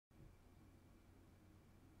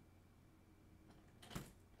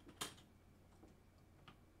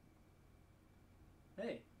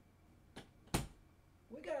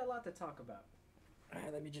lot to talk about.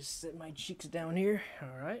 Alright, let me just sit my cheeks down here.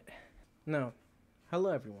 Alright. Now, hello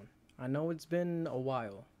everyone. I know it's been a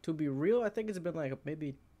while. To be real, I think it's been like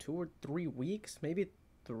maybe 2 or 3 weeks. Maybe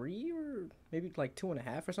 3 or maybe like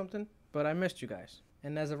 2.5 or something. But I missed you guys.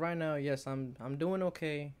 And as of right now, yes, I'm doing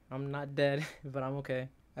okay. I'm not dead, but I'm okay.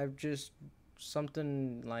 I've just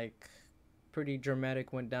something like pretty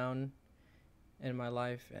dramatic went down in my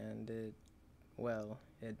life, and it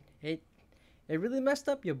really messed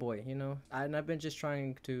up your boy, you know. And I've been just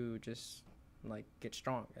trying to just like get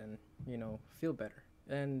strong and feel better.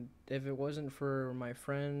 And if it wasn't for my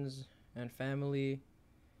friends and family,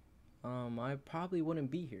 I probably wouldn't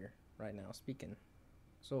be here right now speaking.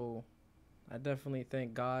 So I definitely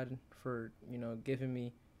thank God for giving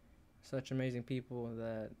me such amazing people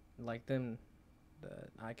that like them that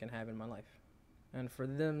I can have in my life, and for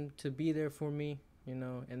them to be there for me,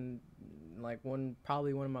 and like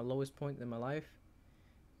probably one of my lowest points in my life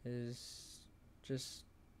is just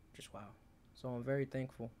wow. So I'm very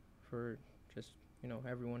thankful for just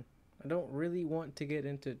everyone. I don't really want to get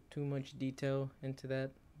into too much detail into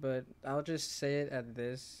that, but I'll just say it at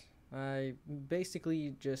this. I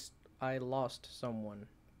basically just I lost someone.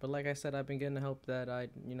 But like I said, I've been getting the help that I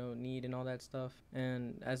need and all that stuff.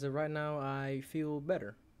 And as of right now, I feel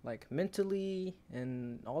better. Like mentally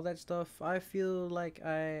and all that stuff, I feel like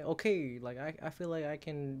I feel like I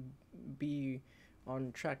can be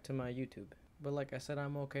on track to my YouTube. But like I said,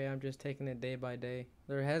 I'm okay. I'm just taking it day by day.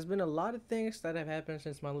 There has been a lot of things that have happened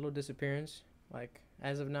since my little disappearance. Like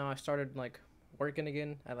as of now, I started like working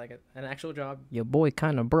again at like an actual job. Your boy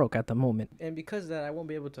kind of broke at the moment. And because of that, I won't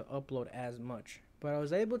be able to upload as much. But I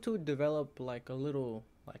was able to develop like a little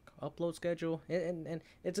like upload schedule, and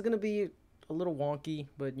it's gonna be a little wonky,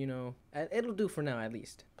 but it'll do for now at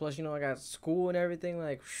least. Plus, I got school and everything,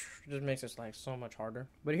 like just makes it like so much harder.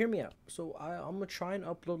 But hear me out. So I'm gonna try and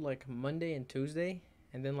upload like Monday and Tuesday,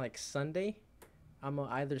 and then like Sunday, I'm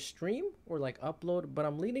gonna either stream or like upload. But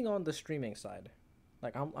I'm leaning on the streaming side.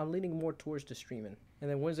 Like I'm leaning more towards the streaming.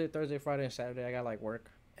 And then Wednesday, Thursday, Friday, and Saturday, I got like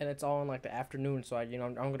work, and it's all in like the afternoon. So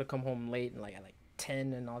I'm gonna come home late and like at like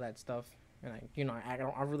 10 and all that stuff. And I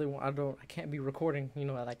can't be recording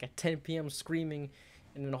at like at 10 p.m. screaming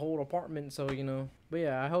in the whole apartment. So but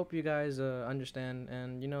yeah, I hope you guys understand.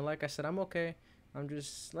 And like I said, I'm okay. I'm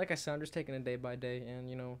just taking it day by day.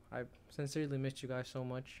 And I sincerely missed you guys so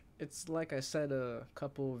much. It's like I said a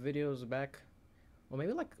couple videos back, or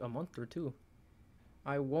maybe like a month or two,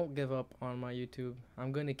 I won't give up on my YouTube.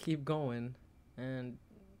 I'm gonna keep going, and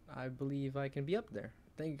I believe I can be up there.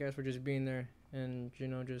 Thank you guys for just being there, and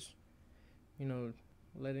just you know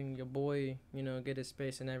letting your boy get his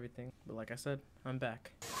space and everything. But like I said, I'm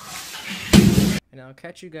back, and I'll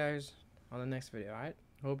catch you guys on the next video. Alright,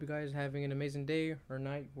 hope you guys are having an amazing day or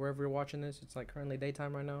night wherever you're watching this. It's like currently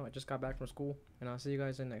daytime right now. I just got back from school, and I'll see you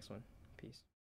guys in the next one. Peace.